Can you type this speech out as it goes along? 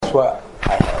That's what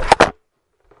I had.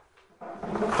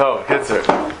 Oh, Hitzer.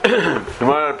 You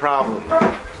might have a problem.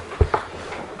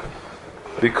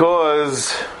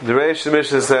 Because the Reish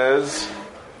Mishnah says,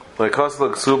 like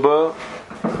Chosla Ksuba,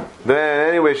 then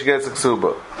anyway she gets a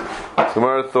Ksuba. So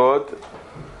Gemara thought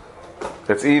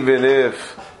that's even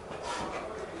if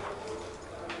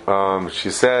she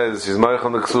says she's Marich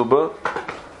on the Ksuba,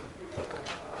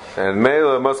 and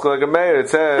Mela must go like a mayor, it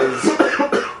says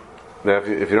that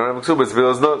if you don't have a Ksuba, it's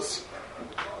Vilas Nus.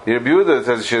 Your Yehuda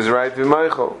says she has a right to be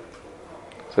Michael.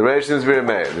 So Reish seems to be a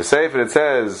mayor. The Sefer it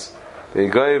says they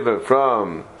gave it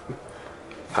from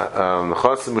the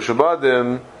Chosim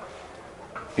Mushabadim,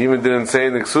 even didn't say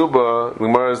in the Ksuba, the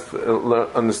Gemara's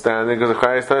understanding because the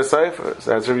Chayes Tay Sefer.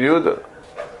 So that's Rav Yehuda.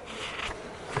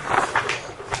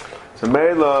 So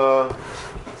Meila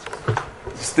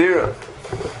Stira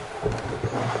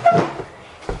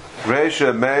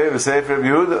Reisha Meir the Sefer Rav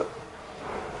Yehuda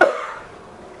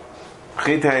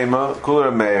Chitema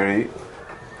Kula Meiri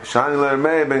Shani Ler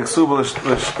Meir Ben Ksuba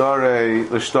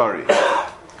L'Shtari.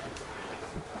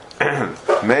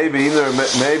 Maybe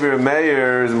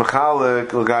Meir is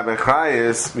Mechalik L'Gabe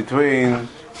Chayes between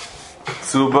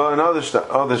Ksuba and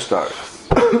other stars.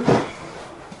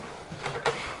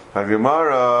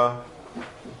 Gemara,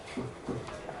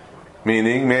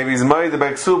 meaning maybe he's Maida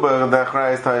by Ksuba of that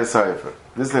Chayes Tay Sefer.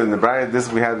 This is in the Brayat. This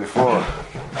we had before.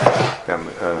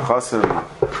 Chosim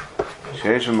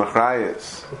Sheishim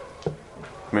Machrayes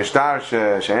Mishtar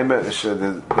Sheim that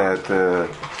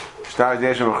Shtar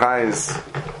Sheishim Machrayes.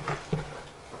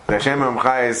 The Hashem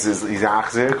Machrayes is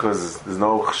Achzer because there's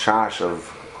no chash of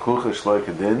Kuchish like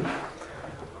a din.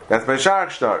 That's by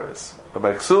Shark stars. But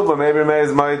by Ksuba maybe Meir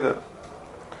is Maida.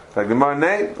 Like the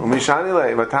Marnei, Umishani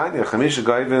Le, Vatanya, Chamisha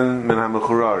Goyvin Min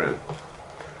HaMechurarim.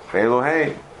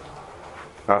 Elohei.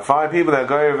 There are 5 people that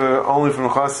go only from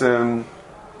Chosim,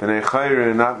 B'nei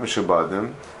Chayre, not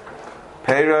Mishabadim.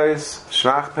 Peiros,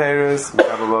 Shvach Peiros,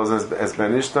 Mekabalos as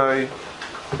Ben Ishtai,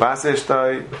 Bas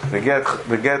Ishtai, the get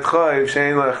Choyv,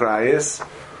 Shein Lech Rayis,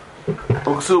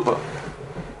 Uksuba.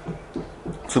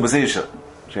 Ksuba Zisha,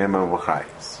 Shein Lech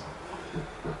Rayis.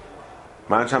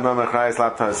 Man Shambam Lech Rayis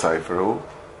Laptai Seiferu.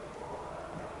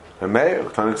 And Meir,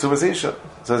 Tani Ksuba Zisha,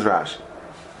 says Rashi.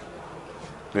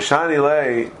 Mishani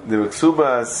lei the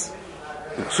Ksuba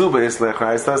is Lech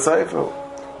Rayis Ta Seiferu.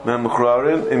 Men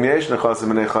Mechurarim, Im Yesh Nechosim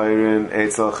B'nei Chayrin,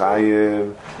 Eitzel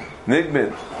Chayiv,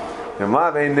 Nigmin. Im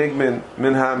Lav Ein Nigmin,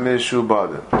 Min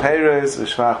HaMishubadim. Peiros,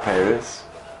 Shvach Peiros.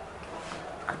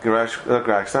 Look,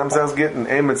 Rashi, some says getting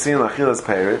Ein Metzin Lachilas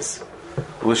Peiros.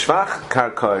 L'Shvach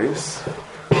Karkois.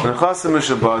 Nechosim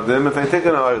Mishubadim, if they take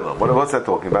an oilam. What's that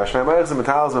talking about? Shnei Meichs and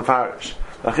Metalis and Farish.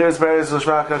 Lachilas Peiros,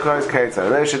 L'Shvach Karkois, Ketzah.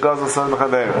 Reish Gazel Son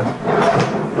Mechavera.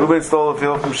 Reuben stole a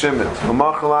field from Shimon.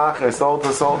 Umachalach stole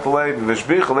to Levi.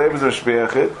 V'shbich Levi is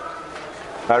v'shbiachit.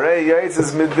 Harei Yaitz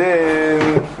is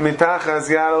midin mitachas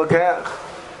yad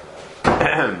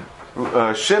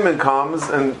al-kech. Shimon comes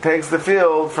and takes the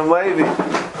field from Levi.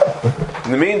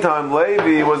 In the meantime,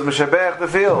 Levi was mishabech the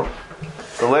field.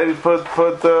 So Levi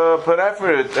put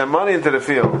effort and money into the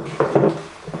field.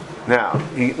 Now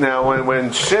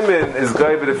when Shimon is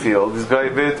gaiv the field, he's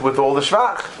gaiv with all the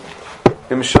shvach.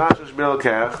 Im shvach shbil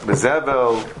kech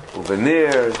bezevel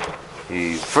uvenir.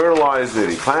 He fertilized it,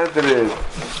 he planted it,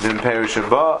 then perish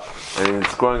haba, and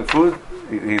it's growing food.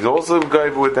 He's also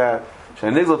gaiv with that.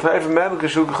 Shanigzel taif men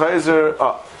kashuk chayzer.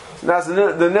 Now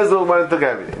the nizl went took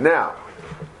everything. Now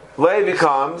Levi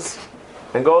comes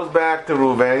and goes back to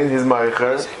Ruvain, his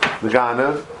meicher, the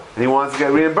ganav, and he wants to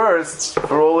get reimbursed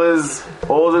for all his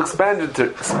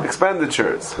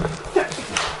expenditures.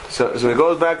 So he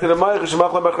goes back to the meicher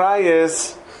shemach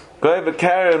lemachrayis, gaiv a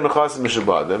karen mechasim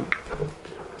mishabadim.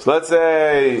 So let's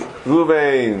say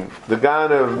Ruvain, the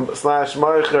ganav /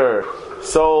 meicher,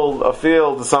 sold a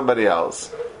field to somebody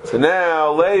else. So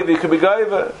now Levi could be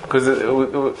gaiva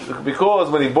because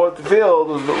when he bought the field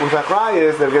with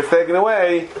achrayis that gets taken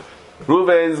away,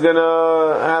 Ruvain's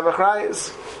gonna have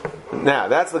achrayis. Now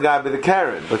that's the guy with the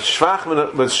karen, but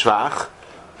shvach.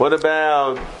 What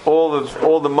about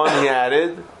all the money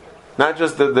added? Not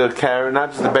just the karen,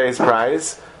 not just the base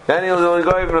price. Then he'll only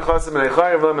go even a chosim and a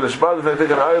chayiv and a shbad. If I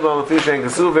take an oilam, a fish and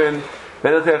kasuvin,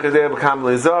 then he'll take a day of a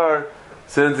kamlizar.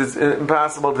 Since it's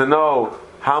impossible to know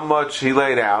how much he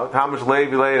laid out, how much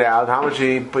Levi laid out, how much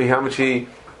he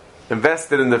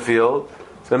invested in the field.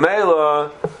 So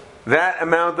Mela, that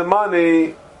amount of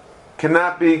money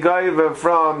cannot be gaiva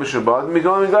from Mishabad, and be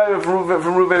going gaiva from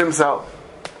Reuven himself.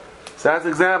 So that's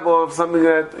an example of something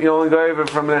that you only gaiva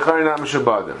from Nechari, not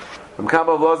Mishabadim. From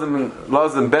Kabbalah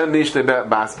Lozim Ben Mishtei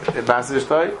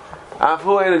Basishtai,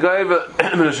 Afu Ein gaiva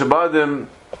Mishabadim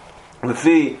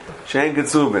Lefi shein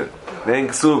ketzubin, vein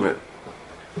ksubin.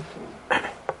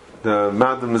 The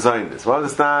amount of mezainis. What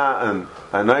is that? And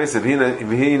a nice if he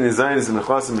mezainis in the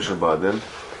chasim mishabadim,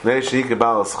 mei shehi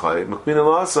kebal aschay. Mekmin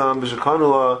alasam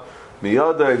b'shekanula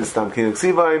miyada the stam kinyan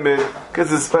ksiva imid.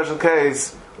 Because it's a special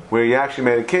case where you actually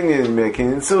made a kinyan, you made a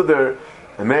kinyan sudar,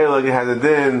 and maybe you had a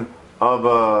din of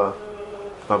a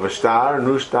shtar,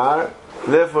 new shtar.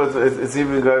 Therefore, it's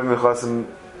even going to chasim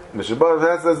mishabadim.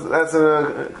 That's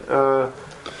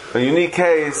a unique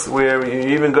case where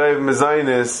you even go even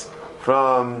mezainis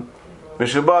from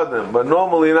Mishabadim, but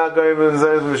normally you're not going to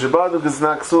Mishabadim because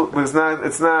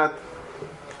it's not.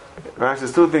 Actually,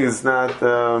 there's two things. It's not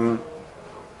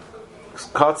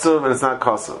Katsuv and it's not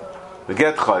Katsuv. The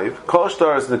get chayiv, kol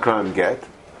shtar is nekram get.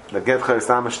 The get chayiv is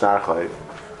not a shtar chayiv.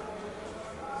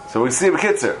 So we see a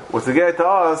kitzer. What's the get to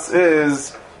us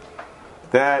is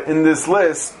that in this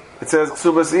list it says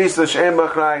Ksubas Isha She'em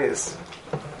B'Achrayis,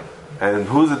 and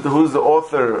who's the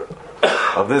author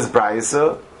of this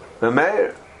brayso? The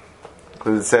mayor,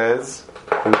 because it says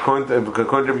in Kontrib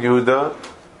Yehuda,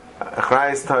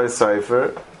 Achrayis Tay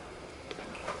Sefer,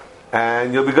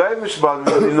 and you'll be going Mishbad.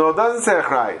 You know, it doesn't say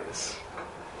Achrayis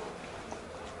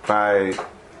by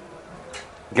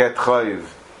get Chayiv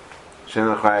Shem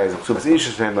Achrayis, Ksubas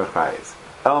Isha Shem Achrayis.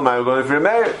 Elamai, we're going for a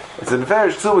mayor. It's a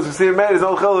Meferish Ksubas. We see a mayor. There's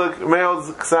no Chiluk. Mayor's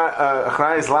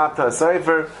Achrayis Lapta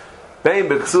Sefer, Bein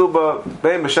B'Ksuba,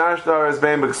 Bein B'Sharshtar is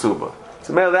Bein B'Ksuba.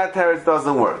 So mayor that teretz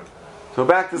doesn't work. So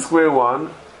back to square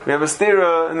one, we have a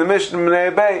stira in the Mishnah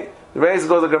B'nei Bay. The Reis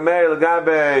goes like a Meir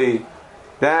L'Gabe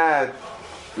that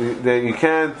you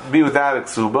can't be without a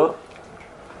ksuba.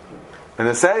 And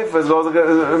the Sefer goes like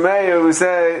a Meir, we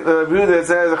say, the Yehuda it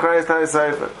says, Achrayis Tay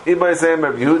Sefer. Ibay say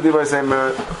Mer Yehuda, Ibay say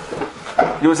Mer,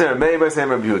 you say Meir, Ibay say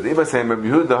Mer Yehuda. Ibay say Mer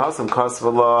Yehuda, Hasam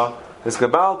Kasvala, is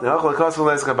Kabalt, Hachal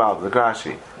Kasvala is Kabalt, the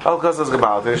Grashi. Hachal Kasvala is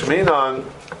Kabalt, Ishminon,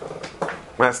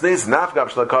 Masnis nafgab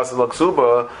shlakasa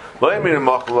laksuba lo yamin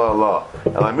machla Allah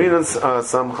el yamin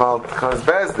some called kaz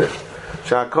bezdin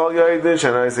shakol yaydin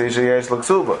shanai seisha yesh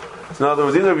laksuba. So in other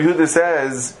words, either Yehuda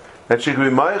says that she could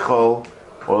be Michael,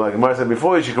 or like Gemara said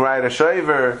before, she could write a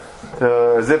shaver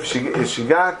as if she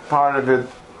got part of the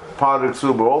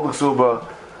ksuba, all the ksuba.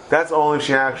 That's only if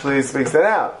she actually speaks that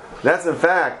out. That's in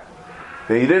fact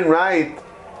that you didn't write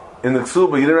in the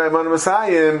ksuba, you didn't write Mana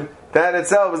Masayim. That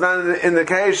itself is not an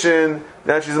indication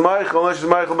that she's Michael unless she's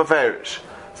Michael Beferish.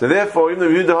 So therefore, even though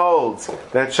Yehuda holds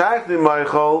that Shaykhli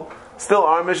Michael, still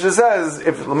our Mishnah says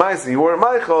if Lamaisi you weren't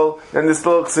Michael, then there's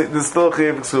still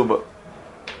Chiyav Ksuba.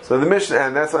 So the Mishnah,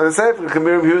 and that's on the Sefer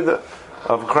Kamir Yehuda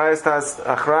of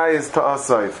Achrayis Ta'as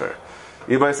Sefer.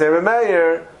 Ibay say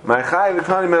Meir, my Chayiv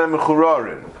V'Tani Men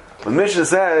HaMechurorin. The Mishnah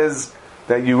says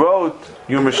that you wrote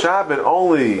your Meshabed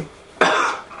only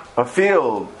a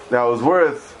field that was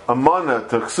worth a mana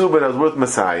to ksuba that was worth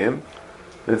Messiah.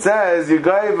 It says you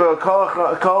gave a kol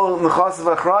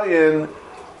nechasav achrayin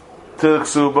to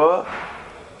ksuba,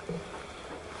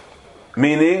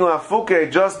 meaning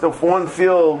lafuke just of one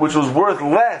field which was worth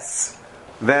less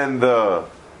than the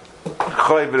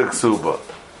chayv ksuba,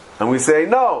 and we say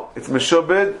no, it's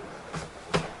meshubed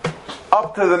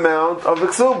up to the amount of the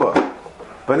ksuba,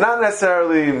 but not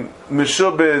necessarily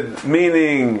meshubed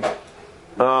meaning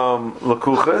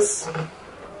lakuchas.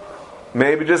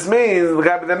 Maybe just means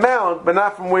the amount, but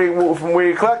not from where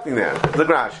you're collecting them. The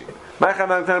Grashi.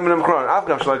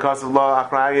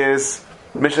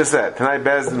 Mishnah said, tonight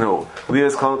Bezdin who?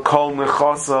 Lias kol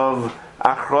nechasav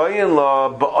achrayin la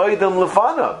ba'oidam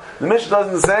lefana. The Mishnah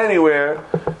doesn't say anywhere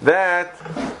that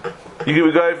you can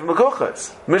be going from the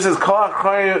kuchas. The Mishnah says kol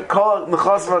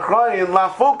nechasav achrayin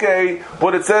lafuke,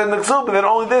 but it said in the ksuba that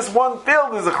only this one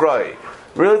field is achrayin.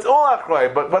 Really, it's all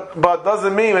achrayin, but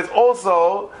doesn't mean it's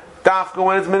also dafka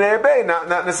when it's minei bay, not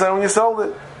necessarily when you sold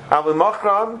it. Avli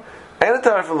machram and a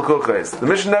tar from the kukas. The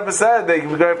Mishnah never said they can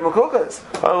be going from the kukas.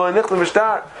 Allah nichli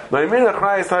mishtar. No, you mean a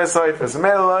chrayis tay seifers.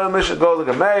 The Mishnah goes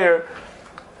like a mayor.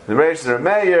 The Reish is a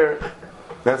mayor.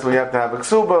 That's when you have to have a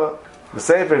ksuba. The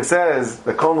Sefer says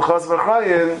the kol nechas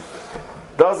v'chrayin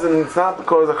doesn't. It's not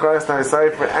because the chrayis tay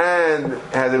seifer and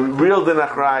has a real din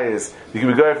achrayis. You can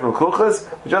be going from the kukas.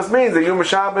 It just means that you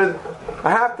meshabed a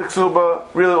half the ksuba,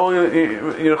 really only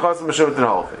you chasim meshabed the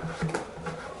whole thing.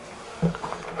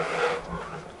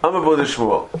 I'm a Buddha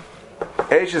Shmuel.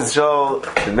 Eishes shol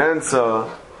tenensa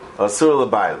asur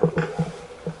l'bayla.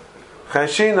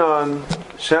 Chashinon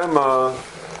shema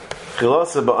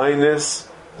chilasa ba'aynis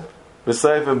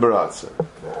b'seif and baratza.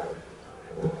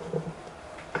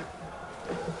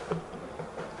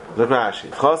 Look Rashi.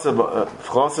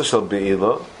 Chasa shal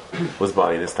be'ila was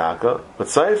ba'aynis taka, but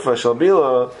seifa shal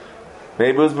be'ila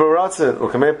Maybe it was baratzin.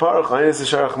 Ukamei parach aynis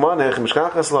sharach manech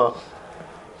mishkachas la.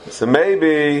 So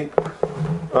maybe in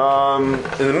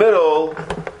the middle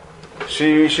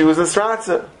she was a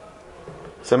stratza.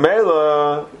 So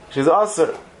Mela, she's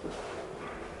aser.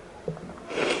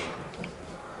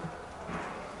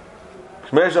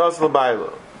 Shmesh aser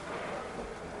l'bayla.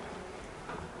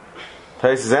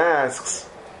 Taisus asks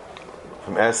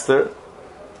from Esther.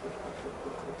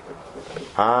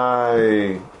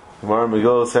 Gemara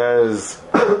Megillah says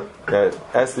that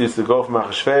Esther used to go from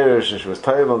Achashverosh and she was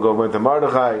tired and went to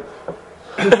Mordechai.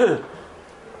 And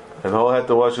the whole had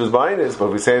to watch she was buying this.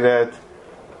 But we say that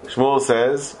Shmuel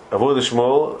says, Avodah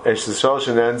Shmuel, Esh Shalosh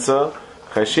and Ensa,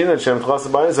 Chashina, Shem Tchas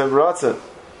B'ayis, and B'ratzin.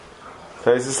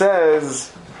 Taisus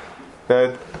says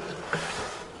that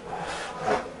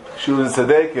she was a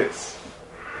tzedekis.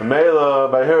 The Mela,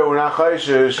 by her, we're not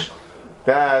chayshish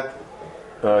that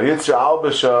Yitzra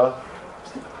Albasha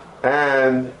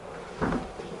and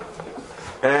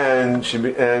she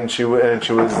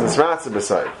was Nisratza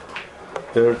beside.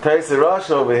 The Taisus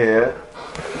Rosh over here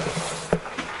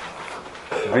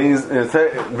brings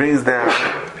down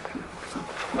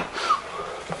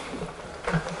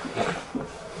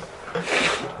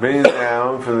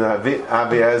from the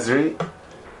Avi Ezri,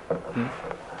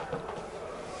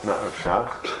 not Rav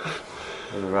Shach,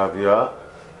 and the Rav Yah,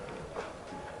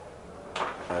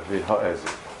 Avi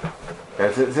HaEzri.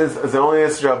 It's only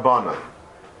Yisra Rabbanan.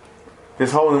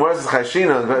 This whole Gemara is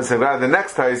Chashinon. So the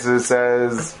next Taisus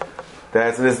says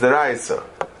that it's Deraisa.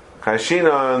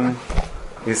 Chashinon,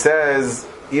 he says,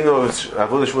 even though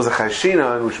Avodah was a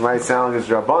Chashinon, which might sound like it's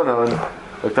Rabbanon,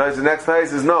 but the next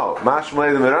Taisus is no.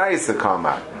 Mashmalei the Deraisa come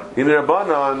out. Even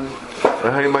Rabbanon,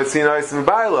 you might see nice in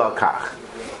Baila Kach.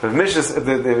 But Mishas,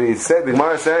 he said the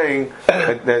Gemara is saying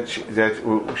that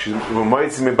she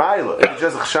might see Baila. If it's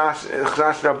just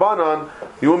Chash Rabbanon,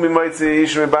 you won't be might see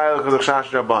Ish Baila because of Chash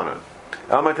Rabbanon.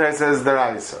 El Matai says the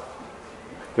Raisa.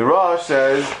 The Rosh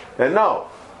says that no.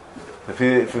 If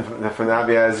from the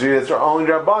Abi Azri, it's only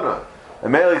Rabbanon.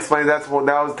 And Mele explains that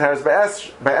was Teres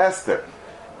by Esther.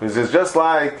 Because it's just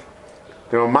like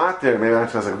they were matir. Maybe I'm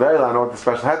just like very. I know what the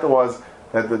special heter was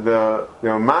that they were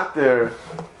matir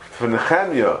for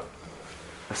Nehemiah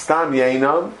Stam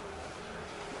Yainam,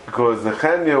 because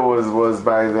Nehemiah was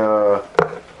by the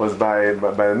Melech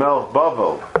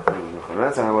Bavel.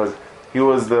 That's how it was. He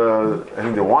was the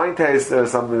wine taster or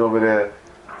something over there.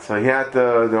 So he had they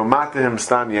were matir him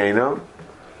Stam Yainam.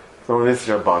 So this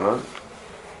Rabbanon.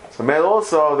 So Mel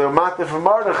also they were matir for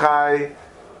Mordechai.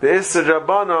 The Issa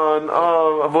Rabbanon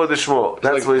of Avodah Shmuel.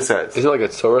 That's what he says. Is it like a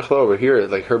tzorech though over here?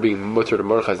 Like her being mutter to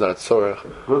Mordechai is not a tzorech.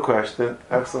 Good question.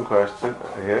 Excellent question.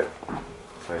 Right here.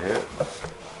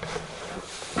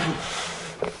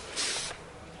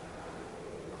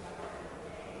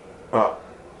 Oh.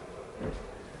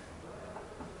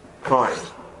 Fine.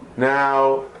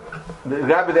 Now, the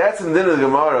Etzim Din of the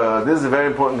Gemara, this is a very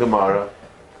important Gemara.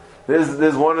 This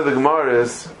is one of the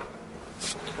Gemaras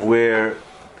where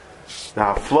the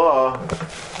Haflah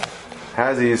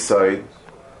has a Yisayid.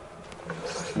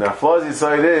 The Haflah's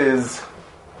Yisayid is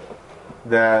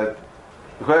that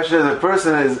the question is, a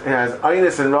person has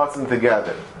Einus and Ratzin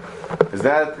together. Is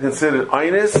that considered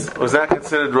Einus or is that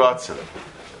considered Ratzin?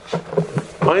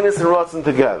 Einus and Ratzin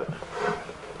together.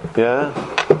 Yeah?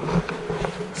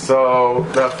 So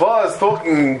the Haflah is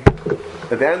talking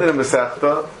at the end of the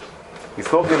Masechta. He's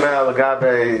talking about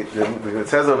it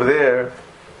says over there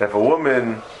that if a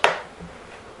woman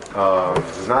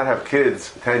does not have kids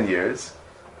for 10 years,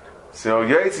 so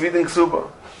Yaitz Vidin Ksuba.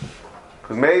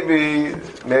 Because maybe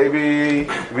the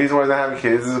reason why he's not having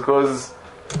kids is because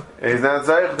he's not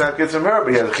Zayich to have kids from her,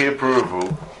 but he has a Chiyah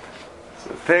Peruvu. So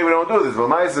today we don't do this. Well,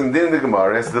 Ma'asim Din the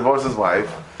Gemara has to divorce his wife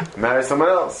and marry someone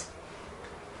else.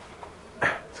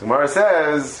 So Gemara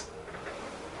says,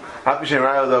 Hapi Shem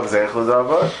Rayel Dav Zayich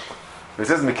L'Davar. It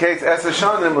says, Miketz Esa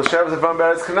Shanim L'Shav Zafam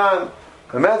Beretz Kanan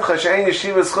L'Medcha She'en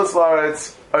Yeshivas Chutz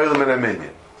La'aretz Oilam and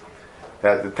Aminyan.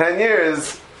 That the 10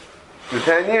 years, the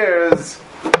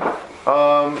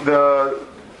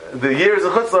years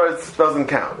of Chutz La'aretz doesn't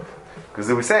count. Because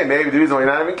if we say, maybe the reason why you're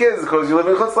not having kids is because you live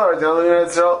in Chutz La'aretz, you're not living in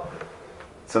Israel.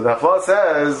 So the Haflah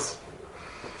says,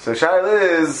 so Shail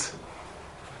is,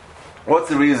 what's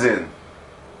the reason?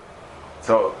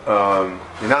 So, so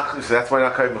that's why you're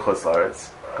not Chayv in Chutz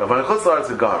La'aretz. When Chutz La'aretz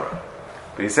is a Gemara.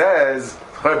 But he says,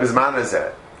 Chayv Bizman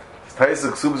Hazeh.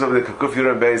 Taisuk Subs of the Kukuf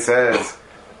Yuram Bey says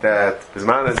that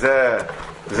Bizman Hazeh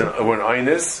we're an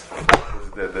Einus.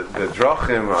 The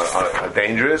Drachim are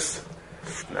dangerous.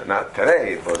 Not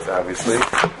today, but obviously.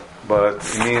 But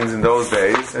it means in those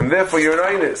days. And therefore you're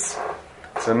an Einus.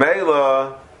 So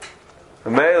Meila,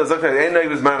 Meil is okay. Ein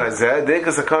neged man azeh.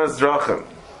 Dekas akanas drachim.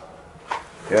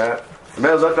 Yeah.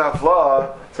 Meil is okay.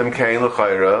 Flaw. Some kain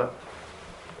l'chayra.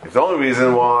 If the only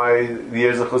reason why the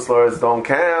years of Chutz La'aretz don't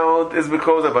count is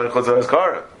because of Chutz La'aretz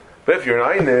Kara. But if you're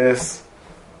an Einus,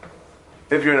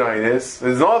 there's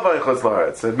no Chutz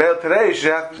La'aretz. So Meil today you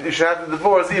should have to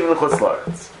divorce even the Chutz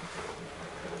La'aretz.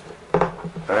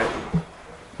 Right?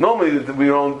 Normally we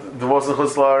don't divorce the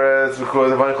Chutz La'aretz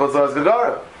because of Chutz La'aretz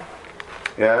Gegara.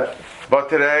 Yeah? But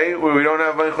today we don't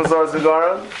have Chutz La'aretz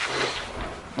Gegara.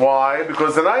 Why?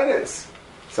 Because it's an Einus.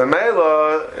 So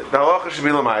Meila, the halacha should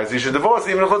be l'mayis. You should divorce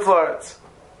even the Chutz La'aretz.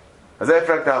 As a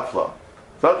fact, hafla.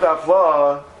 Not the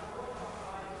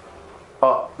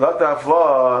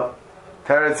hafla.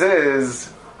 Teretz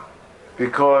is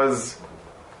because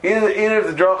even if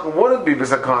the drachim wouldn't be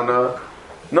b'sakana,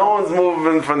 no one's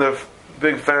moving from the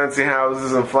big fancy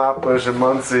houses in Flatbush and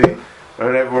Muncie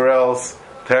and everywhere else.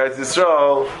 Teretz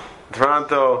Yisrael,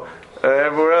 Toronto,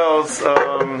 everywhere else.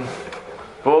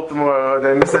 Baltimore, did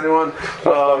I miss anyone?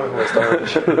 West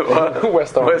Orange.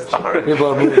 West Orange. People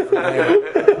are moving.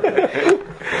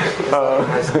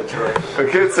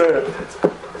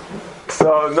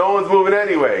 So no one's moving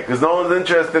anyway, because no one's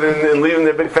interested in leaving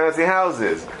their big fancy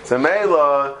houses. So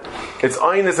Meila, it's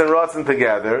Einus and Ratzin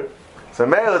together. So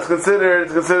Meila, it's considered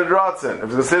Ratzin. If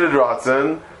it's considered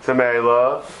Ratzin, so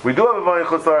Meila, we do have a Vayin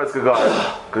Chutz La'aretz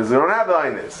Gegara, because we don't have the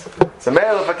Einus. So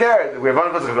Meila, if we have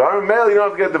Vayin Chutz La'aretz Gegara, Meila, you don't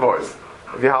have to get divorced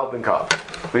if you're helping Kal.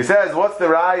 But he says, what's the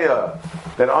Raya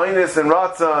that Einus and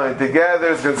Ratzin together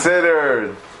is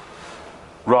considered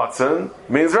Ratzin?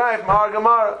 Means right from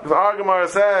Ar Gemara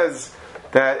says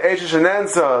that Eshesh and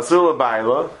Ensa Sula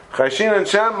Baila Chayshin and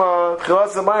Shema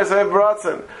Chilas Amayis Seif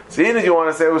Baratzin. So even if you want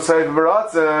to say it was Seif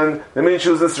Baratzin, that means she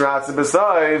was this Ratzin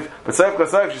B'Seif, but Seif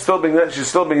B'Seif she's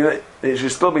still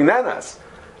being Nenas.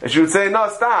 And she would say, no,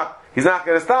 stop. He's not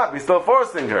going to stop. He's still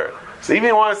forcing her. So even if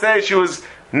you want to say she was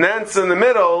Nens in the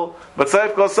middle, but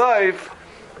Seif B'Seif,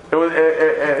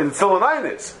 it's still an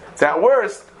Einus. It's at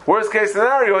worst case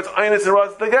scenario, it's Einus and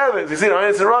Ratzin together. So you see,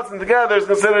 Einus and Ratzin together is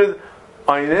considered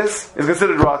Einus, is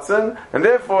considered Ratzin, and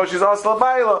therefore she's also a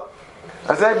Baila.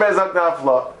 Azay Bezak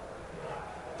Nafla.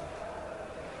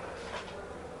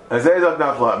 Azay Bezak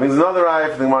Nafla. Means another ayah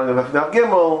for the Gemara of Naf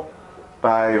Gimel,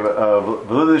 by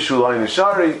Velida Shulayin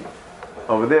Shari,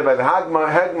 over there by the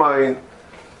Hagmain,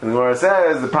 and the Gemara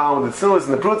says the problem with the Tznus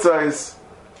and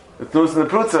the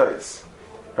Prutzais,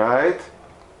 right?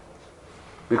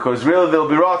 Because really they'll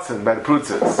be rotten by the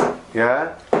prutzas,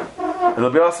 yeah? And they'll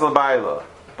be also a baila.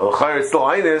 But l'chayr it's still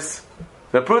einus,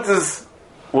 the prutzas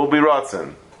will be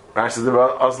rotten. Rashi is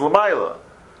also a baila,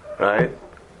 right?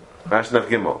 Rashi Naf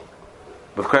Gimel.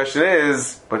 But the question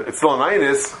is, but it's still an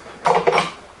einus.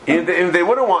 If they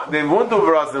wouldn't do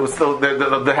rotzen, it was still the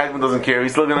hagman doesn't care.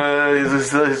 He's still gonna live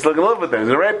with them. He's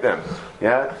gonna rape them,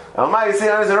 yeah? Almai, you see,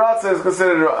 einus and rotzen is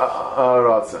considered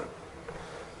rotzen.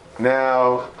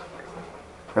 Now.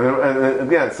 And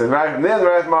again, so right from there, the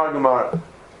right from our Gemara.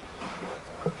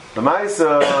 The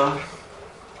Maisa,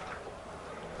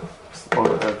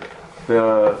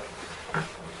 there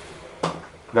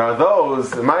are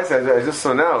those. The Maisa, I just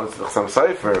saw now. It's some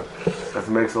cipher that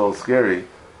makes it a little scary.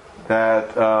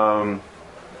 That I'm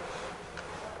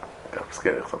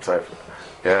scared. Some cipher.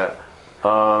 Yeah.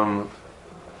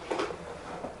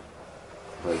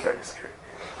 Very scary.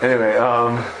 Anyway,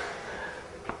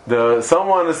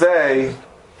 someone to say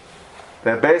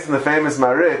that based on the famous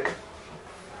Marik,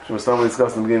 which was somebody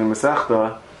discussed in the beginning of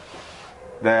Masechta,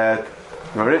 that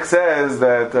Marik says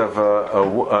that of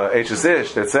Eishes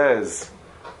Ish that says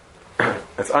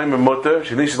that's Aymer Mutter,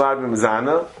 she thinks she's allowed to be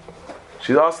Mizana,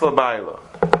 she's also a Baila.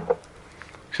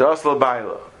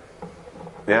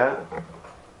 Yeah?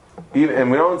 And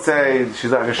we don't say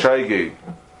she's like a Shaigi.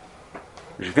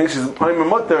 She thinks she's Aymer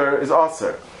Mutter is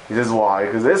Aser. He says why?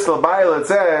 Because the Isla Baila it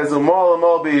says Umal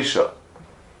Amal B'Isha.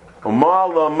 And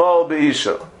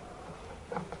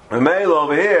Meila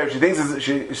over here, she thinks that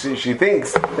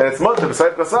it's Mutter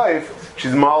b'Seif K'Seif,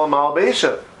 she's Mal Amal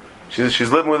B'Isha.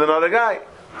 She's living with another guy.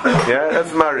 Yeah,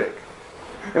 that's Marik.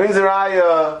 It means a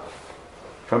raya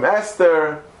from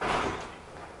Esther,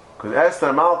 because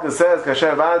Esther Malka says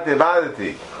Kasher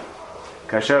Vadati.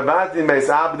 Kasher Vadati Meis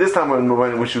Ab. This time when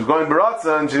she was going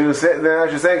Baratzah, she was saying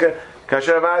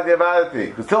Kasher Vadati.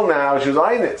 Because till now she was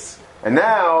Einus. And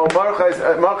now Mordechai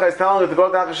is telling her to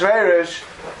go to Achashverosh,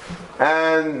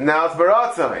 and now it's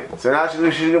Baratzah. So now she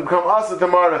can become also to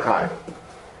Mordechai.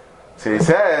 So he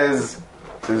says,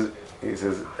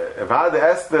 if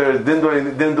Esther didn't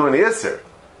do any Isser,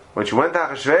 when she went to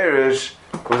Achashverosh,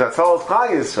 it was at Saul's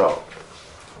Chai Yisrael.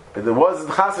 If there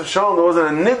wasn't Chas of Shalom, there wasn't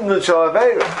a Nibnut Shal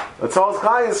Aveira. That's Saul's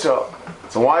Chai Yisrael.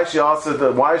 So why is she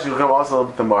become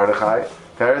also to Mordechai?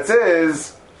 Teretz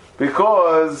is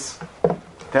because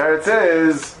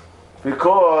there's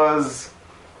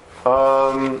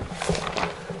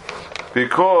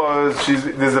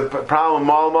a problem with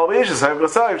Mal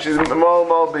B'Isha. She's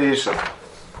Mal B'Isha.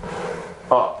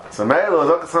 Oh, so Meila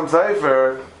look at some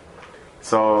Sefer.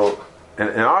 So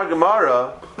in our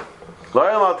Gemara,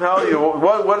 I'll tell you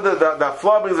what the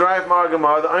flubbing is right from our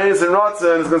Gemara. The Einus and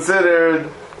Ratzin is considered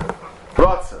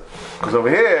Ratzin because over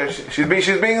here she's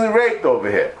being raped over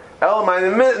here. Elamai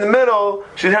in the middle,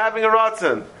 she's having a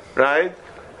Ratzin, right?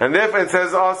 And therefore it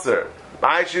says Aser.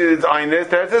 It's Einus.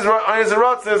 There it says Einus and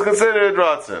Ratzin is considered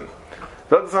Ratzin.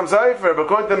 Look at some Sefer, but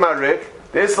according to Marik,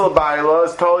 the Isla Baila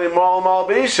is totally Mal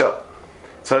B'Isha.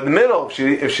 So in the middle, if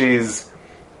there's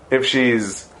a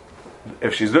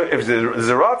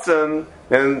Ratzin,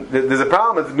 then there's a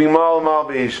problem. It's being Mal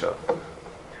B'Isha.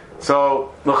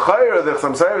 So the Chayra, the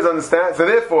Samsayers understand. So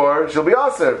therefore, she'll be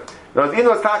Aser. Now, the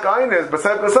Inos Tak Einis, but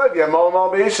Sep Kasayv, you have Mal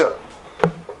B'Isha.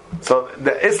 So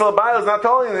the Isla Baila is not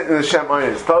telling in the Shem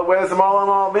Einis. Tell where's the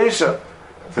Mal B'Isha.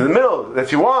 So in the middle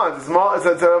that you want, it's a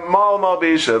Mal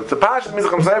B'Isha. The Pashat means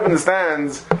the Samsayers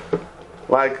understands.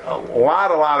 Like a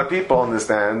lot of people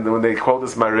understand when they quote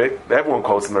this Marik. Everyone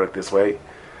quotes Marik this way.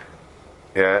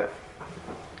 Yeah,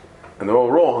 and they're all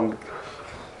wrong.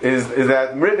 Is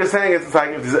that Marik is saying it's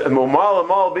like if a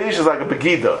Mal B'Isha is like a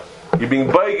Begida. You're being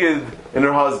beiged in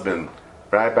her husband,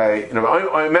 right? By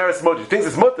I'm married to She thinks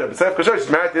it's mutter, but she's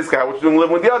married to this guy. What she's doing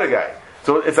living with the other guy.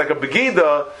 So it's like a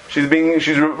Begida. She's being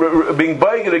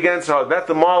beiged against her. That's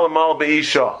the Mal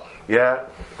B'Isha. Yeah.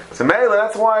 So Meila,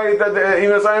 that's why he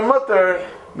was Ayin Mutter.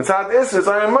 Mitzad Isra, it's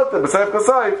Ayin Mutter. B'Seif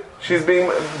Kasayf, she's being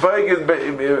beiged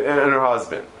in her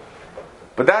husband.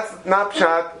 But that's not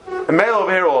Pshat. And Meila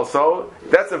over here also,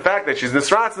 that's the fact that she's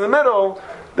Nisratz in the middle.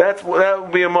 That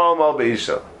would be a Mal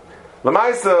B'Isha.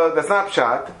 Lamaisa, that's not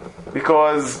Pshat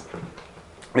because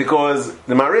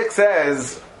the Marik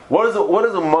says, what does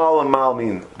a Mal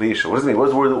mean? B'Isha. What does it mean? What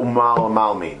does the word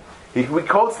Mal mean? He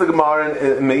quotes the Gemara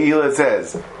in Meila. It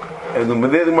says, and the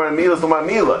Gemara in Meila is talking about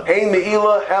Meila. Ein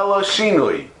Meila ela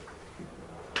shinui.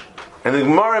 And the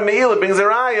Gemara in Meila brings a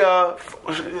raya,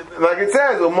 like it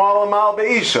says, Umal Mal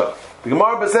B'Isha. The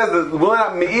Gemara says that we're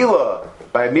not Meila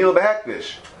by Meila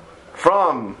B'Hektish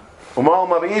from Umal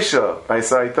Mal B'Isha by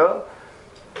Saita.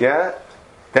 Yeah,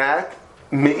 that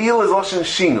Meila is lashon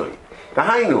shinui. The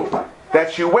Hainu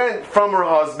that she went from her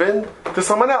husband to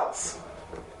someone else.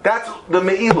 That's the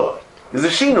Me'ila. There's a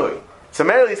Shinoi. So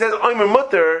Me'ila says, I'm a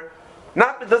mutter.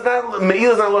 Me'ila is not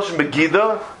Lashon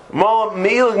Begida.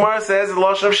 Me'ila Gemara says is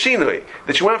Lashon of Shinoi.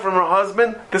 That she went from her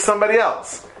husband to somebody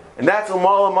else. And that's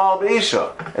Umal Mal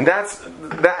B'Isha. And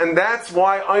that's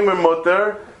why I'm a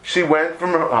mutter. She went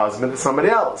from her husband to somebody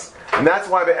else. And that's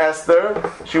why by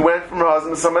Esther, she went from her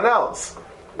husband to someone else.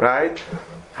 Right?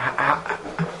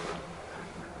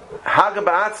 Haga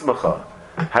Ba'atzmacha.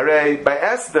 Hare, by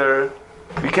Esther,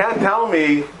 you can't tell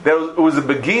me that it was a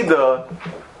Begida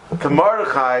to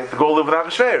Mordechai to go live with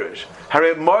Achashverosh.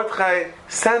 Hare, Mordechai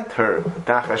sent her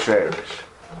to Achashverosh.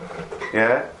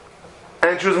 Yeah?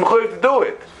 And she was mechuyev to do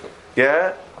it.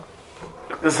 Yeah?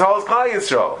 This whole is Klal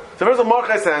Yisrael. So first of all,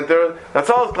 Mordechai sent her, that's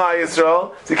all is Klal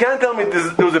Yisrael. So you can't tell me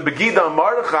there was a Begida on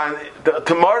Mordechai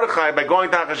to Mordechai by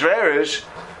going to Achashverosh.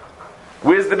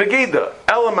 Where's the Begida?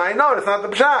 Elamai, no, it's not the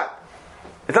Pshat.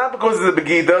 It's not because of the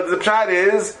Begida. The Pshat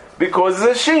is because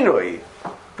it's a Shinoi.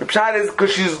 The Pshat is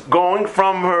because she's going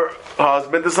from her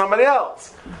husband to somebody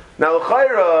else. Now, the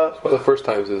Chayra... Well, the first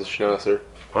time is Shinasir.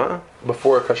 What?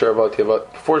 Before Kasher Avati,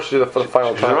 but before she did it for the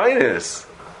final time. She was an Einus.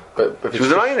 She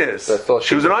was an Einus.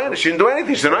 She was an Einus. She didn't do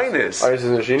anything. She's an Einus. Einus is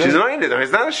a Shina? She's an Einus. No,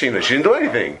 it's not a Shina. She didn't do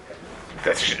anything.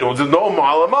 It was no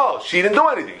Ma'alamal. She didn't do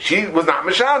anything. She was not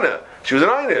Mashana. She was an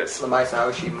Einus. Lamaisa, how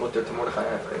is she mutter to Mordechai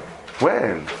after?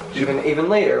 When? Even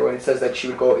later, when it says that she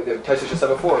would go, Taisa just said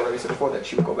before, already said before, that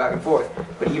she would go back and forth.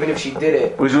 But even if she did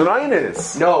it... Was an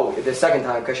Einus. No, the second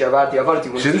time, because she's not going to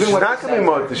be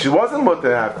mutter. She wasn't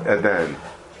mutter at then.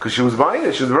 Because she was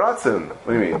Vainis, she was Ratzin.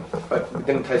 What do you mean? But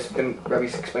didn't Rabbi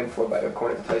explain before,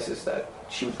 according to Taisus, that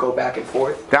she would go back and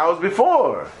forth? That was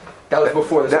before. That was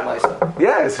before the Maisa.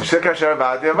 Yes,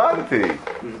 Avati.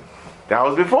 That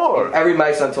was before. And every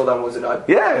Maisa until then was an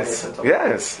Yes.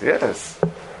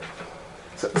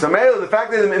 So the fact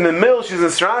that in the middle she's a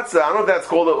Stratza, I don't know if that's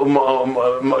called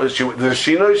the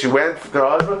Shino, she went to her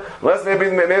husband. Unless maybe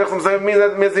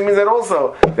means that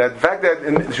also. That the fact that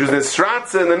she was in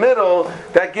Stratza in the middle,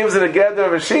 that gives it a gather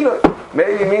of a Shino.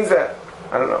 Maybe it means that.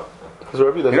 I don't know.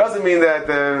 It doesn't mean that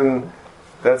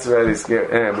That's already scary.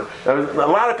 Anyway,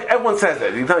 everyone says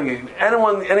that. You tell you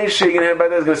anyone, any shit you hear about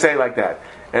that is going to say it like that.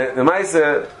 And the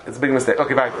Maisa, it's a big mistake.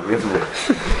 Okay, back to it. We have to do it.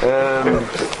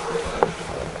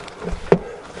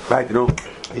 Back to it.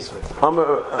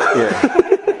 Yeah.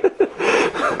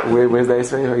 Where's the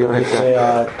Esvei?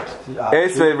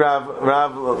 Esvei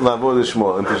Rav Lavod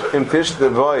Shmuel. Im Tish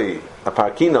Devoi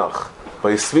Aparkinoch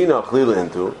by Svinoch Lila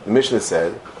into. The Mishnah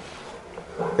said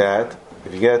that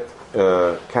if you get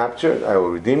captured, I will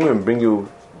redeem you and bring you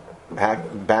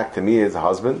back to me as a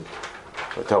husband,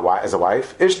 as a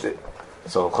wife. Ishti.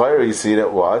 So clearly you see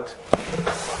that what?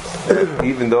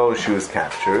 Even though she was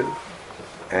captured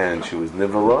and she was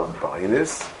nivala,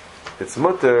 ba'inus, it's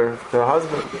mutter to her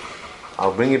husband.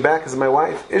 I'll bring you back as my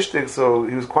wife. Ishtik, so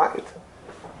he was quiet.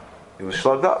 He was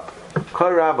slugged up.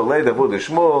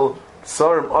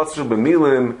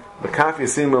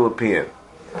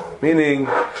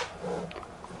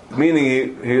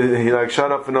 Meaning he like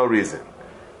shut up for no reason.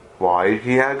 Why?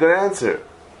 He had a good answer.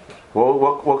 Well,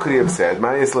 what could he have said?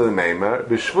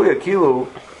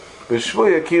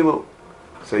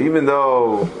 So even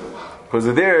though, because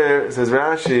there it says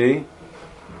Rashi,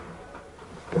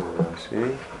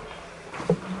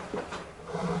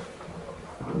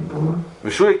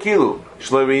 V'shuya kilu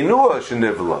shlo reinua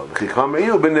shenivla v'chikam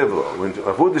reiu benivla. When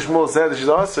Avud Shmuel said that she's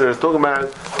aser, it's talking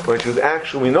about when she was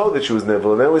actually. We know that she was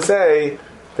nivla. Then we say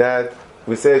that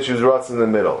she was rots in the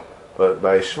middle. But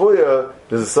by shvuya,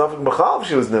 there's a suffix b'chal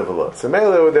she was nivla. So maybe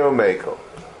they were mekel.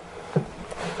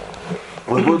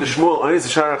 Avud Shmuel onis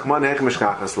shar rachman hech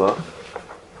mishkachas la.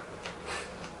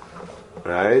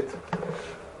 Right.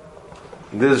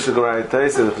 This is Shagarai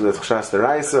Taisa. That's Chashas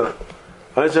Deraisa.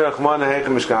 The guy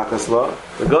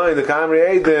in the Kamri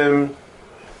Eidim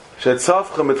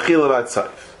shetzafcha mitchila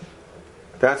v'atzayif.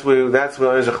 That's where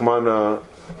Anish Rachmana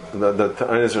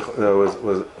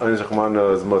was Anish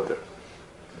Rachmana's mother.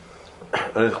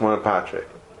 Anish Rachmana Patre.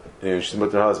 She's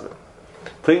mother husband.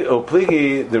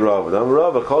 Pligi the Rav.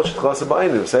 Rav kol shetchasa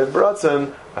b'ainim said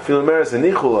Baratzan afil meres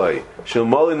enichulai shel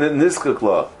mali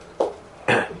niskakla.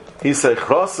 He said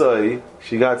Chrosai.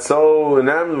 She got so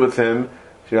enamored with him.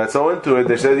 She got so into it.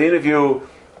 They said, even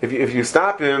if you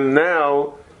stop him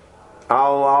now,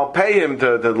 I'll pay him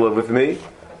to live with me.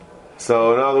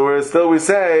 So in other words, still we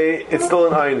say it's still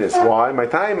an einus. Why? My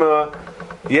timer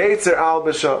yetzer al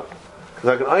b'sha.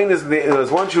 Like an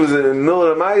einus, once she was in the middle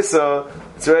of the ma'isa,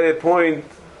 it's already a point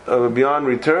of beyond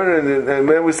return, and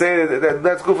when we say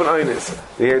that's good for an einus.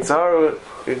 The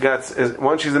yetzer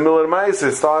once she's in the middle of the ma'isa,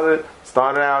 it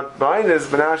started out by einus,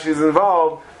 but now she's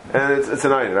involved. And it's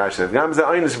an ayin. Rashi said, "Gam ze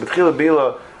ayinish betchila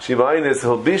bila shiva ayinis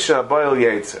hilbisha bayil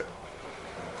yetzer."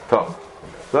 Top.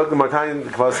 Look the Martani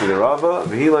Kvasi the Rava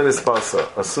v'hi leinispasa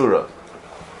asura.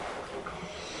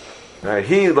 Now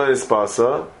he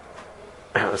leinispasa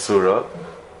asura.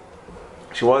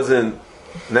 She wasn't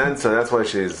nansa. That's why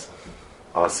she's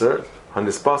asur.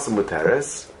 Hanispasa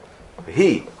muteres.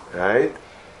 He right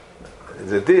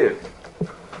is a dir.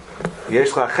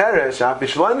 Yesh lacheresh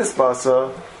apish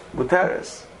leinispasa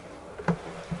muteres.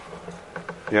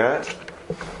 Yeah?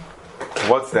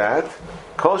 What's that?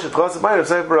 Kol shetchasa b'ayim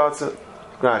seif b'ratzah.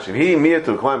 Rashi. He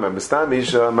miyatu climb by Mistam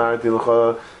Isha Marti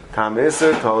L'cha Tam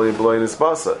Iser Tali B'loi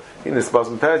Nispasa. He Nispasa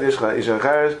Muteres Yishcha Isha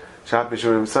Cheresh Shap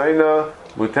Yishurim Saina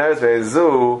Muteres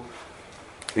Ve'ezu.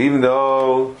 Even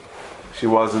though she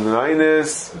wasn't an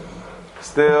Einus,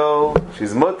 still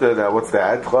she's mutter. That what's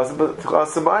that? Chasa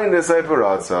b'ayim seif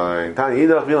b'ratzah. Tani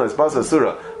Idach V'il Nispasa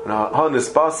Surah. Ha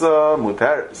Nispasa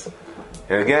Muteres.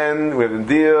 And again, we have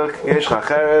the diuk, yesh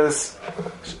chacheres,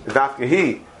 dafke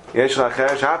hi, yesh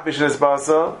chacheres, hapish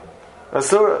nisbasa,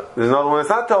 asura. There's another one that's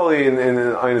not totally in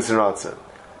Einus and Ratzin.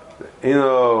 You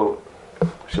know,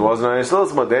 she wasn't Einus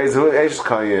Lilzma, days who yesh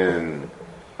kayin.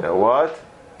 What?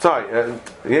 Sorry,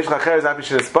 yesh chacheres,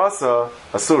 hapish nisbasa,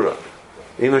 asura.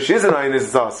 Even though she's an Einus,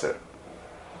 it's asur.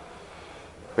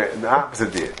 The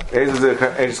opposite diuk.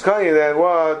 Yesh kayin, then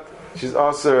what? She's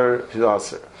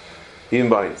asur, even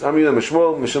by it. Amina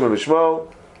Mishmol, Mishma Mishmol,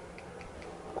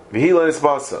 Vihila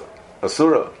Nispasa,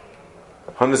 Asura,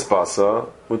 Hanispasa,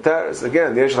 Mutaris.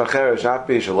 Again, the Yesh Lacheresh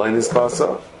Api, Shalai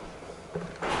Nispasa.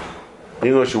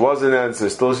 Even though she wasn't an answer,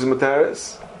 still she's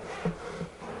Mutaris.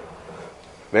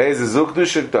 Veiz Zuk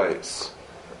Dushik Dais.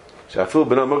 Shafil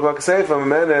B'nam Mukvak Seifa,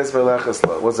 Menes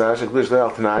Velechesla. What's the Ashik Dush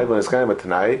Al Tanai, when it's kind of a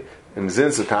Tanai, in Zin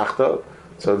Satachta.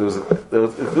 So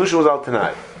the Dush was Al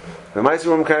Tanai. The Maisi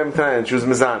Rum came Tanai, and she was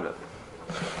Mizana.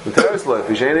 Muteres lo, if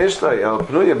shein ishtai, el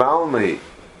pnuya ba'almahi.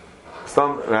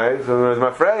 Right? So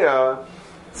my Freya,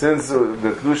 since the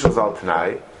Kedusha was al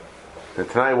Tanai, the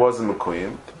Tanai wasn't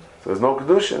Mekuyim, so there's no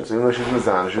Kedusha. So even though she's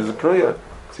Mizana, she was a pnuya.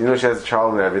 So even though she has a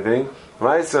child and everything,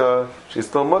 Maisa, she's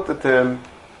still mutter to him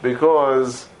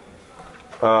because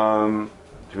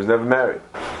she was never married.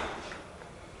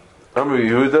 Amr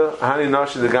Yehuda, Hani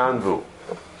Nashi the Ganvi,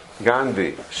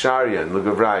 Sharian,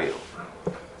 Lugavrayu.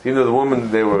 So you know the woman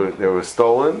they were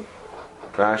stolen.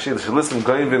 Rashi, she listened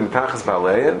Goyim Tachas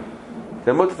Baleim.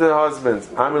 They mutter to the husbands.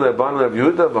 Amr Leban Rav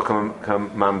Yehuda,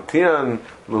 Mamtian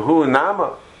Luhu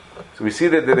Nama. So we see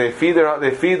that they feed the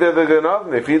Ganov,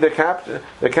 they feed the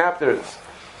captors.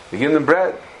 They give them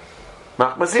bread.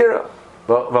 Machmasira.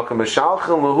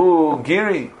 V'kamashalchem Luhu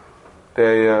Giri.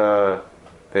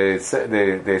 They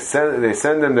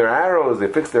send them their arrows. They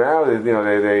fix their arrows.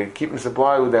 They keep them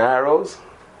supplied with their arrows.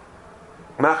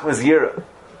 Machmas Yira.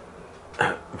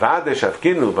 Vade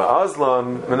Shafkinu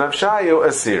Va'azlam Menavshayu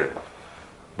Asir.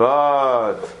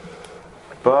 But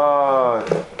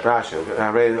Rashi,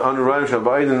 Anurim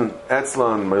Shabaiden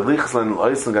Etzlan Melichslan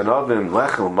Oislan Ganavim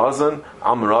Lechel Mazan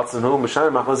Amaratzen Hu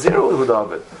Mashayim Machmaziru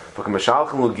Hudavid. For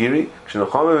Kamashalchem Lugiri,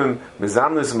 Shinochamim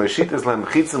Mizamnis Mashitas Lam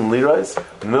Chitzim Lirais. In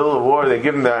the middle of war, they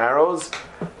give them their arrows.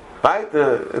 Right?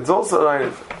 It's also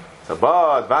right. So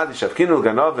Bad Vadi Shafkinu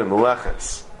Ganavim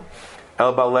Meleches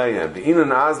El Baleim the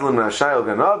Inan Azlim Rashayel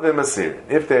Ganavim Asir.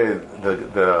 If they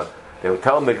would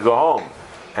tell them they could go home.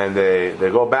 And they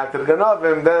go back to the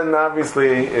Ganavim, then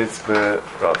obviously it's the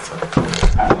Ratzah.